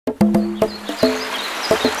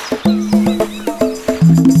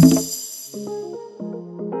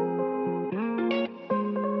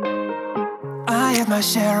my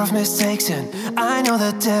share of mistakes, and I know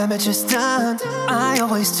the damage is done. I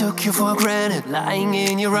always took you for granted, lying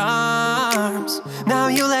in your arms. Now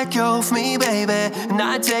you let go of me, baby, and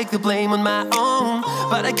I take the blame on my own.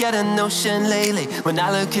 But I get a notion lately when I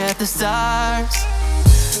look at the stars.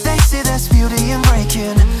 They say there's beauty in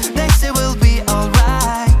breaking, they say we'll be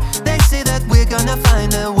alright. They say that we're gonna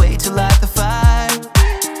find a way to light the fire.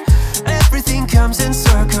 Everything comes in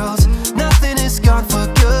circles, nothing is gone for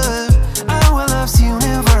good. Our love's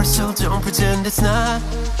universal, don't pretend it's not.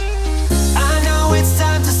 I know it's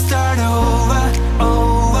time to start over,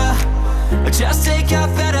 over. Just take out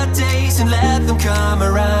better days and let them come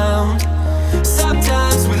around.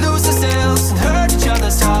 Sometimes we lose ourselves and hurt each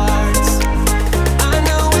other's hearts. I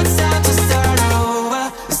know it's time to start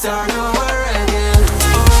over again.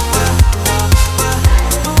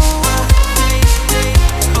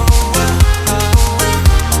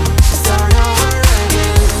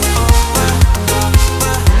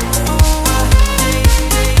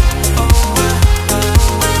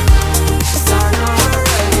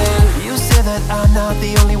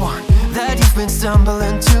 Been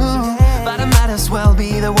stumbling too, but I might as well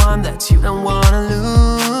be the one that you don't wanna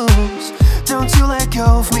lose. Don't you let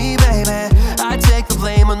go of me, baby, I take the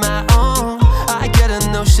blame on my own. I get a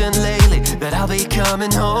notion lately that I'll be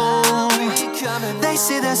coming home. They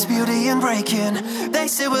say there's beauty in breaking, they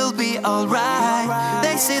say we'll be alright.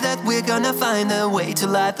 They say that we're gonna find a way to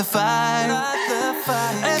light the fire.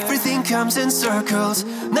 Everything comes in circles,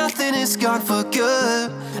 nothing is gone for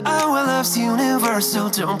good. Our love's universal,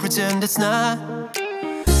 don't pretend it's not.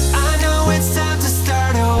 I know it's time to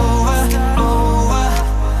start over,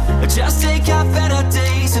 over. Just take out better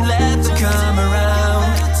days and let them come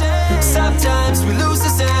around. Sometimes we lose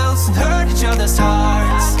ourselves and hurt each other's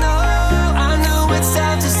hearts. I know it's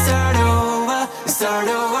time to start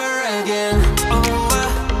over again. Over,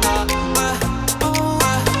 over, over,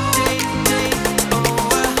 over.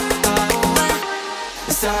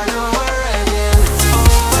 Start over.